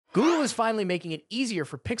Google is finally making it easier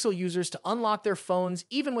for Pixel users to unlock their phones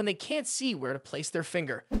even when they can't see where to place their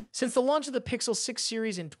finger. Since the launch of the Pixel 6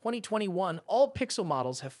 series in 2021, all Pixel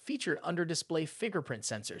models have featured under-display fingerprint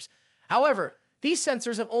sensors. However, these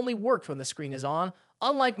sensors have only worked when the screen is on,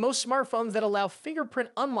 unlike most smartphones that allow fingerprint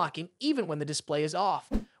unlocking even when the display is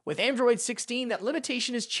off. With Android 16, that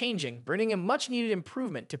limitation is changing, bringing a much-needed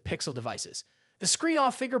improvement to Pixel devices. The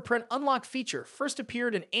screen-off fingerprint unlock feature first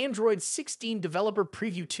appeared in Android 16 Developer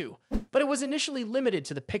Preview 2, but it was initially limited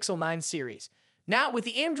to the Pixel 9 series. Now, with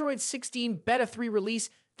the Android 16 Beta 3 release,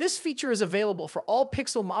 this feature is available for all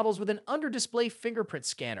Pixel models with an under-display fingerprint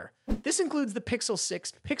scanner. This includes the Pixel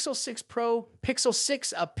 6, Pixel 6 Pro, Pixel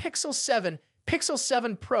 6, Pixel 7, Pixel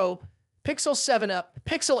 7 Pro, Pixel 7 Up,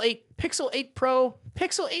 Pixel 8, Pixel 8 Pro,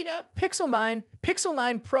 Pixel 8 Up, Pixel 9, Pixel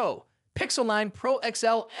 9 Pro, Pixel 9 Pro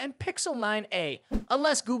XL, and Pixel 9a.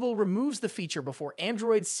 Unless Google removes the feature before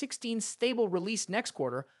Android 16 stable release next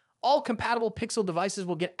quarter, all compatible Pixel devices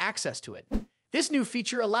will get access to it. This new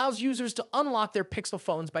feature allows users to unlock their Pixel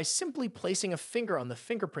phones by simply placing a finger on the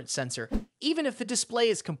fingerprint sensor, even if the display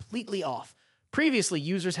is completely off. Previously,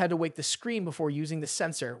 users had to wake the screen before using the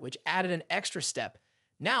sensor, which added an extra step.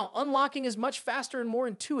 Now, unlocking is much faster and more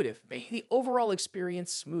intuitive, making the overall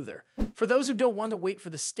experience smoother. For those who don't want to wait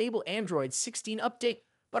for the stable Android 16 update,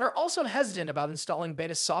 but are also hesitant about installing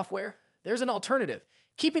beta software, there's an alternative.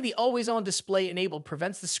 Keeping the always-on display enabled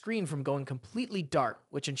prevents the screen from going completely dark,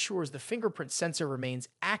 which ensures the fingerprint sensor remains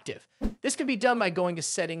active. This can be done by going to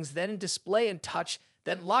Settings, then Display and Touch,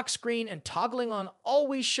 then Lock Screen, and toggling on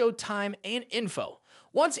Always Show Time and Info.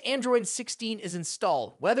 Once Android 16 is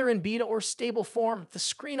installed, whether in beta or stable form, the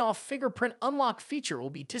screen-off fingerprint unlock feature will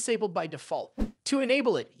be disabled by default. To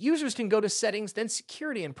enable it, users can go to Settings, then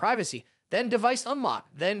Security and Privacy, then Device Unlock,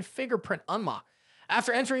 then Fingerprint Unlock.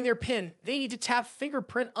 After entering their PIN, they need to tap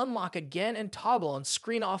Fingerprint Unlock again and toggle on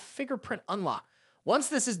screen-off Fingerprint Unlock. Once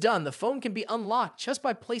this is done, the phone can be unlocked just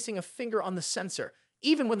by placing a finger on the sensor,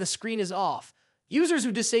 even when the screen is off. Users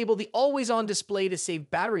who disable the always-on display to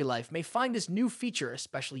save battery life may find this new feature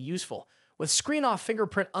especially useful. With screen-off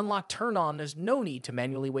fingerprint unlock turned on, there's no need to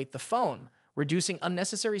manually wake the phone, reducing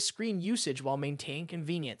unnecessary screen usage while maintaining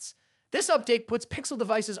convenience. This update puts Pixel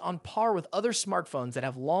devices on par with other smartphones that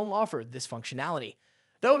have long offered this functionality.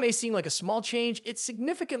 Though it may seem like a small change, it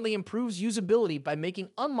significantly improves usability by making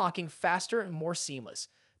unlocking faster and more seamless.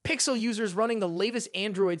 Pixel users running the latest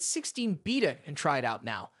Android 16 beta can try it out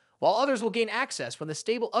now, while others will gain access when the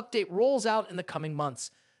stable update rolls out in the coming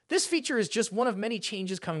months. This feature is just one of many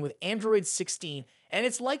changes coming with Android 16, and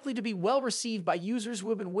it's likely to be well received by users who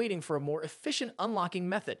have been waiting for a more efficient unlocking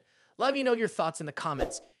method. Let me know your thoughts in the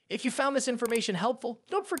comments. If you found this information helpful,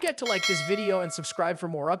 don't forget to like this video and subscribe for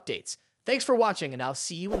more updates. Thanks for watching, and I'll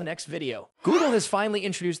see you in the next video. Google has finally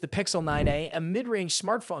introduced the Pixel 9a, a mid-range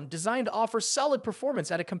smartphone designed to offer solid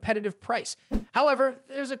performance at a competitive price. However,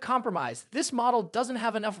 there's a compromise. This model doesn't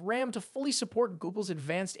have enough RAM to fully support Google's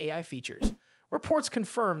advanced AI features. Reports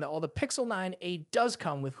confirm that while the Pixel 9a does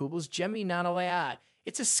come with Google's Gemini Nano AI,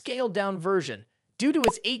 it's a scaled-down version. Due to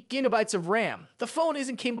its 8 GB of RAM, the phone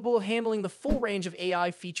isn't capable of handling the full range of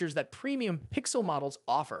AI features that premium Pixel models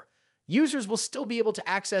offer. Users will still be able to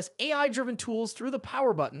access AI-driven tools through the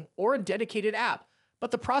power button or a dedicated app,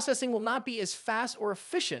 but the processing will not be as fast or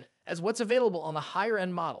efficient as what's available on the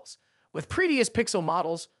higher-end models. With previous Pixel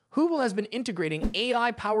models, Google has been integrating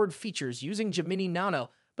AI-powered features using Gemini Nano,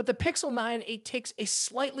 but the Pixel 9a takes a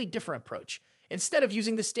slightly different approach. Instead of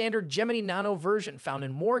using the standard Gemini Nano version found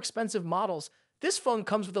in more expensive models, this phone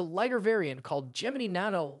comes with a lighter variant called Gemini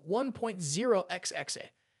Nano 1.0xxa.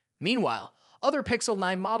 Meanwhile, other Pixel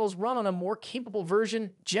 9 models run on a more capable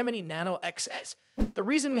version, Gemini Nano XS. The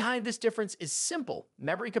reason behind this difference is simple: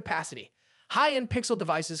 memory capacity. High-end Pixel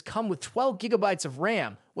devices come with 12 GB of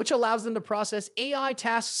RAM, which allows them to process AI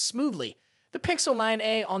tasks smoothly. The Pixel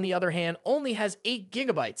 9a, on the other hand, only has 8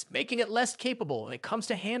 GB, making it less capable when it comes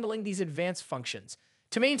to handling these advanced functions.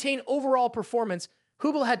 To maintain overall performance,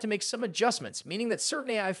 Google had to make some adjustments, meaning that certain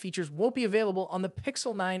AI features won't be available on the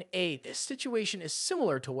Pixel 9a. This situation is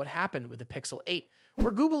similar to what happened with the Pixel 8,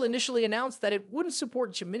 where Google initially announced that it wouldn't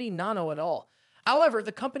support Gemini Nano at all. However,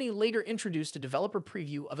 the company later introduced a developer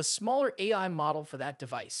preview of a smaller AI model for that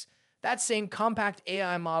device. That same compact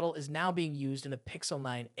AI model is now being used in the Pixel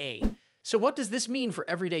 9a. So what does this mean for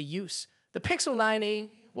everyday use? The Pixel 9a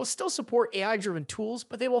will still support AI-driven tools,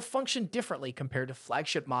 but they will function differently compared to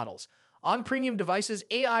flagship models. On premium devices,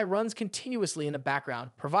 AI runs continuously in the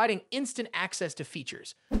background, providing instant access to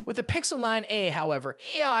features. With the Pixel 9a, however,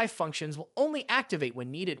 AI functions will only activate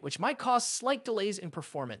when needed, which might cause slight delays in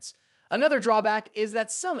performance. Another drawback is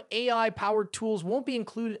that some AI-powered tools won't be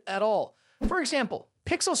included at all. For example,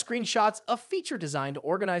 Pixel Screenshots, a feature designed to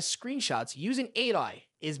organize screenshots using AI,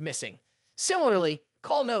 is missing. Similarly,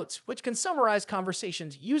 Call Notes, which can summarize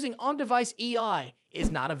conversations using on-device AI, is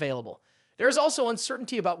not available. There is also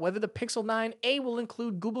uncertainty about whether the Pixel 9a will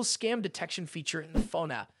include Google's scam detection feature in the phone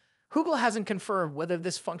app. Google hasn't confirmed whether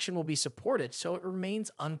this function will be supported, so it remains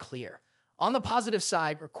unclear. On the positive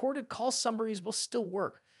side, recorded call summaries will still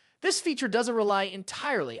work. This feature doesn't rely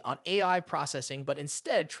entirely on AI processing, but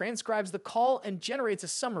instead transcribes the call and generates a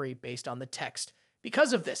summary based on the text.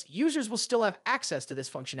 Because of this, users will still have access to this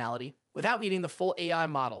functionality without needing the full AI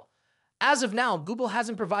model. As of now, Google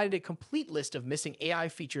hasn't provided a complete list of missing AI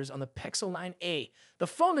features on the Pixel 9a. The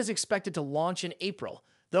phone is expected to launch in April,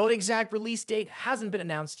 though an exact release date hasn't been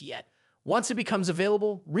announced yet. Once it becomes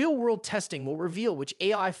available, real-world testing will reveal which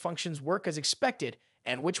AI functions work as expected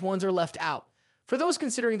and which ones are left out. For those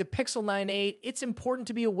considering the Pixel 9a, it's important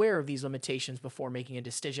to be aware of these limitations before making a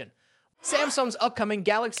decision. Samsung's upcoming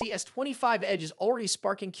Galaxy S25 Edge is already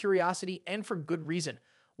sparking curiosity, and for good reason.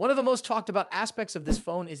 One of the most talked about aspects of this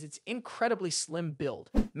phone is its incredibly slim build,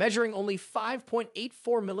 measuring only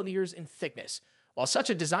 5.84 millimeters in thickness. While such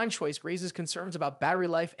a design choice raises concerns about battery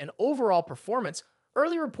life and overall performance,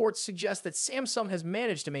 early reports suggest that Samsung has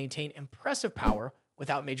managed to maintain impressive power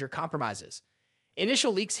without major compromises.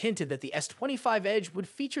 Initial leaks hinted that the S25 Edge would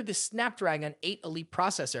feature the Snapdragon 8 Elite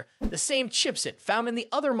processor, the same chipset found in the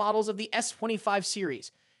other models of the S25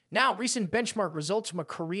 series. Now, recent benchmark results from a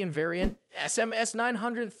Korean variant,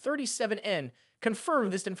 SMS937N, confirm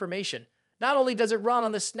this information. Not only does it run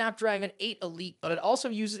on the Snapdragon 8 Elite, but it also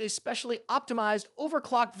uses a specially optimized,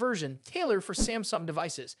 overclocked version tailored for Samsung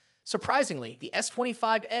devices. Surprisingly, the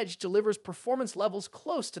S25 Edge delivers performance levels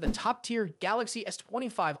close to the top-tier Galaxy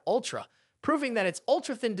S25 Ultra, proving that its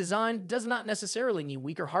ultra-thin design does not necessarily need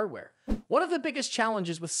weaker hardware. One of the biggest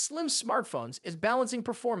challenges with slim smartphones is balancing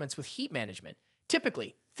performance with heat management.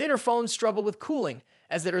 Typically, thinner phones struggle with cooling,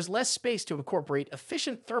 as there is less space to incorporate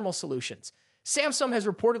efficient thermal solutions. Samsung has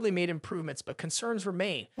reportedly made improvements, but concerns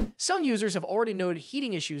remain. Some users have already noted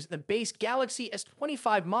heating issues in the base Galaxy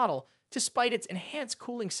S25 model, despite its enhanced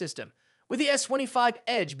cooling system. With the S25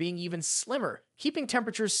 Edge being even slimmer, keeping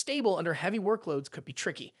temperatures stable under heavy workloads could be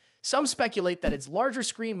tricky. Some speculate that its larger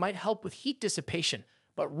screen might help with heat dissipation,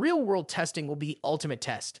 but real-world testing will be the ultimate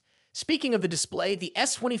test. Speaking of the display, the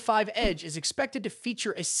S25 Edge is expected to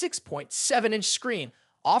feature a 6.7-inch screen,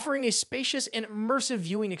 offering a spacious and immersive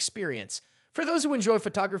viewing experience. For those who enjoy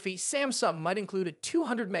photography, Samsung might include a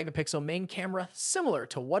 200-megapixel main camera similar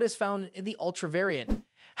to what is found in the Ultra variant.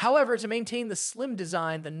 However, to maintain the slim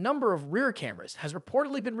design, the number of rear cameras has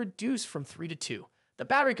reportedly been reduced from 3 to 2. The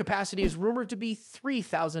battery capacity is rumored to be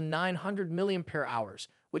 3,900 mAh,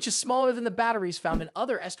 which is smaller than the batteries found in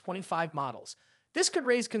other S25 models. This could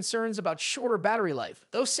raise concerns about shorter battery life,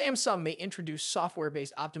 though Samsung may introduce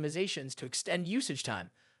software-based optimizations to extend usage time.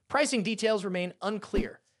 Pricing details remain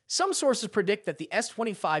unclear. Some sources predict that the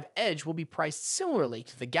S25 Edge will be priced similarly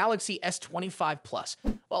to the Galaxy S25 Plus,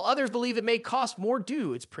 while others believe it may cost more due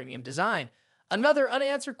to its premium design. Another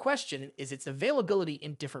unanswered question is its availability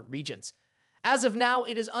in different regions. As of now,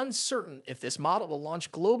 it is uncertain if this model will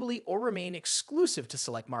launch globally or remain exclusive to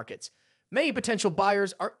select markets. Many potential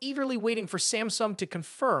buyers are eagerly waiting for Samsung to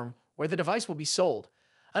confirm where the device will be sold.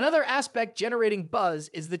 Another aspect generating buzz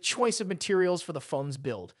is the choice of materials for the phone's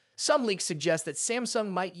build. Some leaks suggest that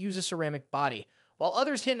Samsung might use a ceramic body, while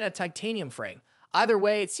others hint at a titanium frame. Either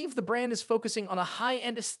way, it seems the brand is focusing on a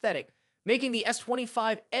high-end aesthetic, making the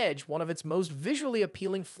S25 Edge one of its most visually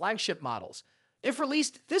appealing flagship models. If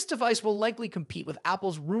released, this device will likely compete with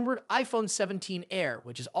Apple's rumored iPhone 17 Air,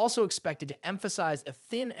 which is also expected to emphasize a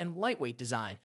thin and lightweight design.